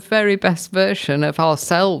ourselves with the very best version of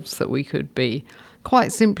ourselves that we could be.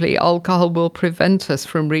 Quite simply, alcohol will prevent us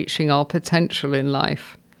from reaching our potential in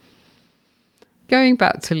life. Going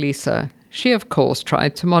back to Lisa, she of course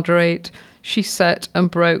tried to moderate. She set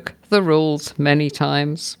and broke the rules many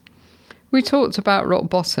times. We talked about rock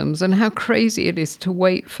bottoms and how crazy it is to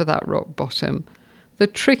wait for that rock bottom. The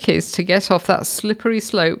trick is to get off that slippery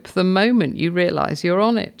slope the moment you realise you're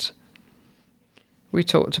on it. We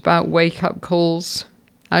talked about wake-up calls.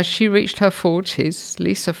 As she reached her 40s,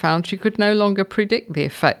 Lisa found she could no longer predict the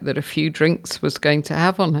effect that a few drinks was going to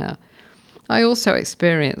have on her. I also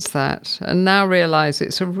experienced that, and now realise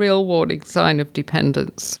it's a real warning sign of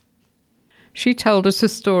dependence. She told us a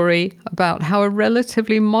story about how a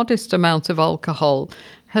relatively modest amount of alcohol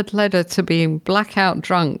had led her to being blackout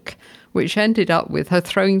drunk, which ended up with her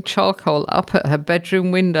throwing charcoal up at her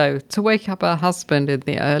bedroom window to wake up her husband in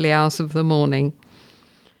the early hours of the morning.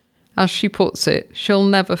 As she puts it, she'll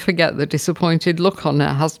never forget the disappointed look on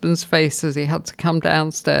her husband's face as he had to come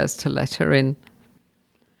downstairs to let her in.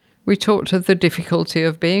 We talked of the difficulty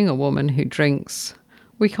of being a woman who drinks.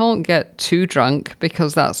 We can't get too drunk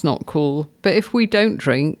because that's not cool, but if we don't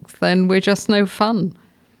drink, then we're just no fun.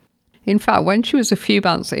 In fact, when she was a few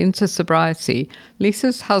months into sobriety,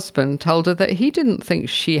 Lisa's husband told her that he didn't think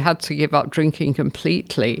she had to give up drinking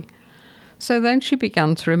completely. So then she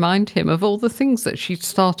began to remind him of all the things that she'd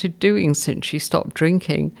started doing since she stopped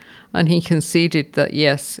drinking, and he conceded that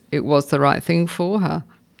yes, it was the right thing for her.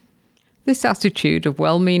 This attitude of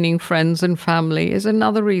well-meaning friends and family is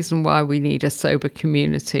another reason why we need a sober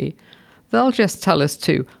community. They'll just tell us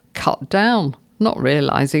to cut down, not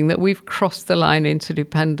realising that we've crossed the line into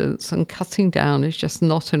dependence and cutting down is just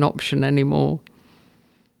not an option anymore.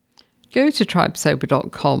 Go to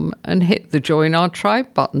tribesober.com and hit the Join Our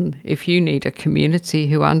Tribe button if you need a community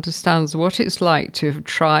who understands what it's like to have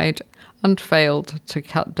tried and failed to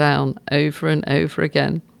cut down over and over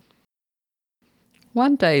again.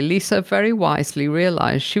 One day, Lisa very wisely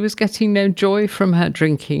realised she was getting no joy from her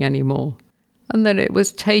drinking anymore, and that it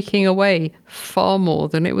was taking away far more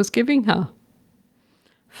than it was giving her.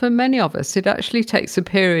 For many of us, it actually takes a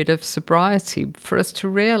period of sobriety for us to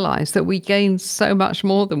realise that we gain so much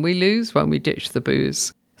more than we lose when we ditch the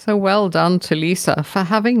booze. So well done to Lisa for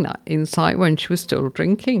having that insight when she was still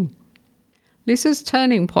drinking. Lisa's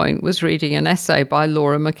turning point was reading an essay by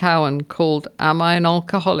Laura McCowan called Am I an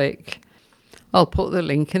Alcoholic? I'll put the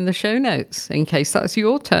link in the show notes in case that's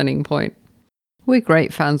your turning point. We're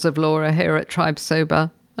great fans of Laura here at Tribe Sober,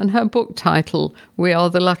 and her book title, We Are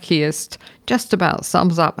the Luckiest, just about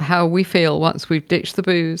sums up how we feel once we've ditched the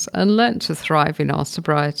booze and learnt to thrive in our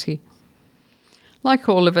sobriety. Like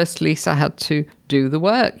all of us, Lisa had to do the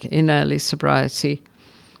work in early sobriety.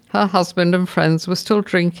 Her husband and friends were still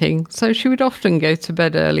drinking, so she would often go to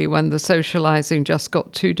bed early when the socialising just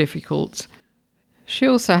got too difficult. She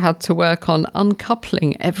also had to work on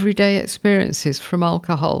uncoupling everyday experiences from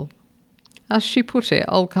alcohol. As she put it,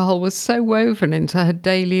 alcohol was so woven into her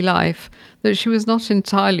daily life that she was not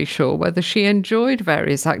entirely sure whether she enjoyed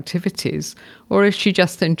various activities or if she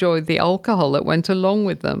just enjoyed the alcohol that went along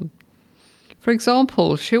with them. For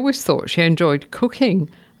example, she always thought she enjoyed cooking,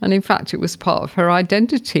 and in fact it was part of her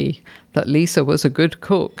identity that Lisa was a good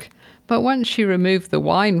cook. But once she removed the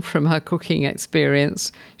wine from her cooking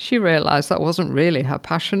experience, she realised that wasn't really her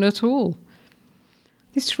passion at all.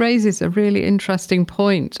 This raises a really interesting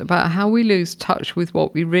point about how we lose touch with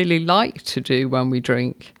what we really like to do when we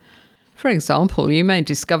drink. For example, you may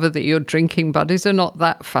discover that your drinking buddies are not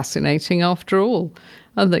that fascinating after all,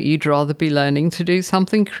 and that you'd rather be learning to do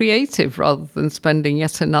something creative rather than spending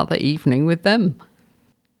yet another evening with them.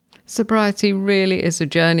 Sobriety really is a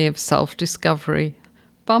journey of self-discovery,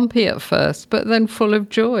 bumpy at first, but then full of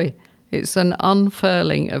joy. It's an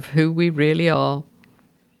unfurling of who we really are.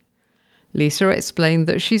 Lisa explained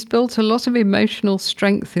that she's built a lot of emotional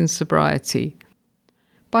strength in sobriety.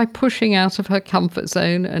 By pushing out of her comfort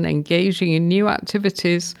zone and engaging in new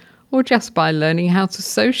activities, or just by learning how to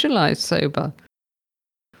socialise sober.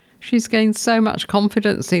 She's gained so much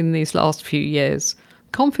confidence in these last few years,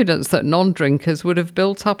 confidence that non-drinkers would have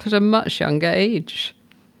built up at a much younger age.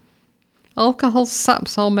 Alcohol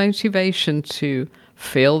saps our motivation to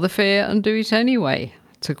feel the fear and do it anyway,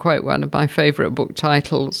 to quote one of my favourite book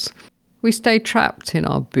titles. We stay trapped in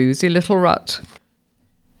our boozy little rut.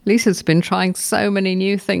 Lisa's been trying so many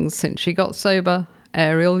new things since she got sober: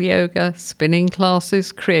 aerial yoga, spinning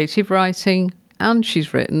classes, creative writing, and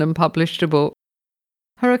she's written and published a book.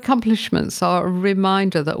 Her accomplishments are a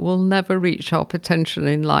reminder that we'll never reach our potential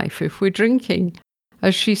in life if we're drinking.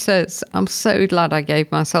 As she says, I'm so glad I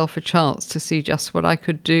gave myself a chance to see just what I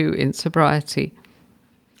could do in sobriety.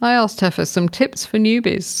 I asked her for some tips for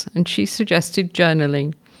newbies, and she suggested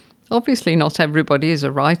journaling. Obviously not everybody is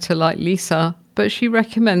a writer like Lisa, but she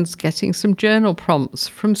recommends getting some journal prompts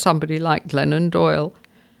from somebody like Glennon Doyle.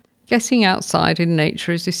 Getting outside in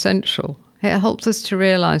nature is essential. It helps us to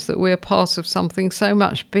realise that we're part of something so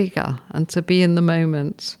much bigger and to be in the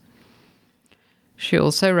moment. She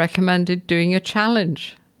also recommended doing a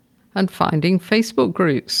challenge and finding Facebook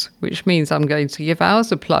groups, which means I'm going to give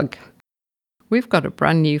ours a plug. We've got a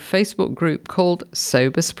brand new Facebook group called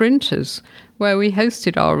Sober Sprinters, where we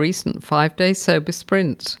hosted our recent 5-day sober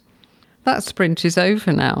sprint. That sprint is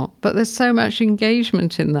over now, but there's so much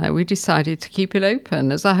engagement in there we decided to keep it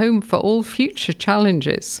open as a home for all future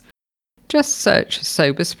challenges. Just search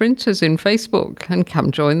Sober Sprinters in Facebook and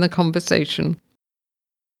come join the conversation.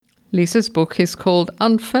 Lisa's book is called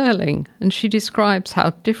Unfurling, and she describes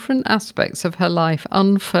how different aspects of her life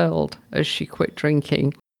unfurled as she quit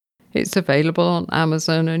drinking. It's available on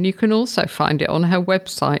Amazon, and you can also find it on her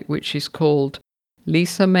website, which is called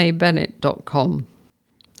lisamaybennett.com.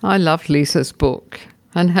 I love Lisa's book,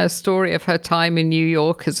 and her story of her time in New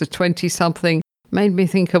York as a 20-something made me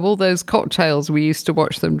think of all those cocktails we used to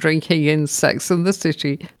watch them drinking in Sex and the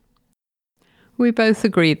City. We both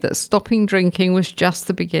agreed that stopping drinking was just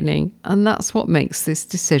the beginning, and that's what makes this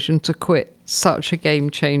decision to quit such a game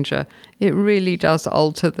changer. It really does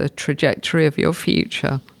alter the trajectory of your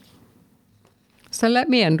future. So let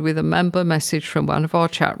me end with a member message from one of our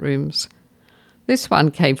chat rooms. This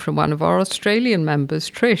one came from one of our Australian members,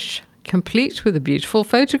 Trish, complete with a beautiful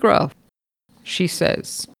photograph. She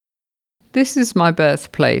says, "This is my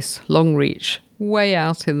birthplace, Longreach, way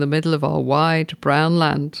out in the middle of our wide brown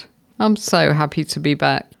land. I'm so happy to be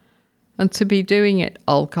back and to be doing it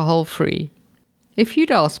alcohol-free. If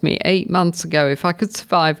you'd asked me 8 months ago if I could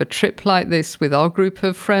survive a trip like this with our group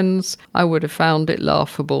of friends, I would have found it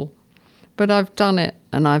laughable. But I've done it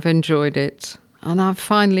and I've enjoyed it. And I've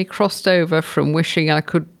finally crossed over from wishing I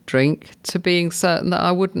could drink to being certain that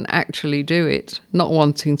I wouldn't actually do it, not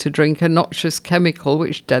wanting to drink a noxious chemical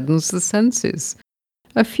which deadens the senses.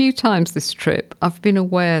 A few times this trip, I've been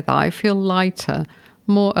aware that I feel lighter,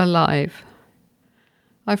 more alive.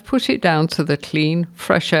 I've put it down to the clean,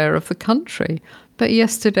 fresh air of the country, but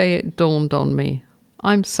yesterday it dawned on me.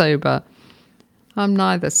 I'm sober. I'm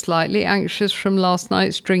neither slightly anxious from last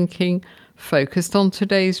night's drinking, focused on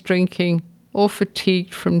today's drinking, or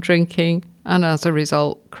fatigued from drinking, and as a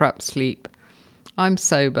result, crap sleep. I'm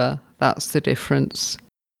sober, that's the difference.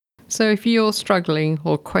 So if you're struggling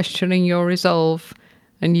or questioning your resolve,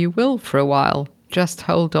 And you will for a while. Just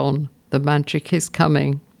hold on. The magic is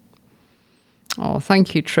coming. Oh,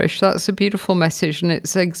 thank you, Trish. That's a beautiful message, and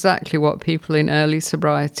it's exactly what people in early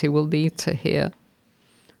sobriety will need to hear.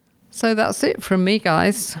 So that's it from me,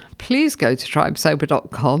 guys. Please go to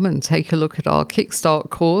tribesober.com and take a look at our Kickstart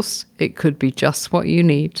course. It could be just what you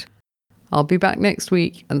need. I'll be back next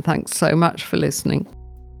week, and thanks so much for listening.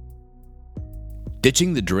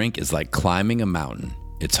 Ditching the drink is like climbing a mountain.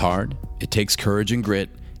 It's hard, it takes courage and grit,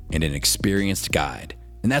 and an experienced guide.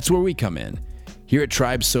 And that's where we come in. Here at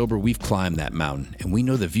Tribe Sober, we've climbed that mountain, and we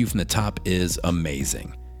know the view from the top is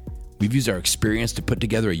amazing. We've used our experience to put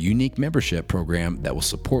together a unique membership program that will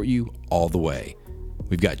support you all the way.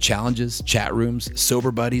 We've got challenges, chat rooms,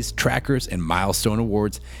 sober buddies, trackers, and milestone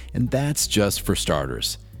awards, and that's just for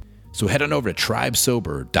starters. So head on over to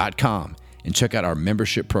tribesober.com and check out our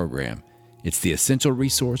membership program. It's the essential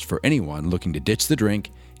resource for anyone looking to ditch the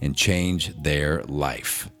drink and change their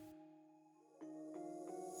life.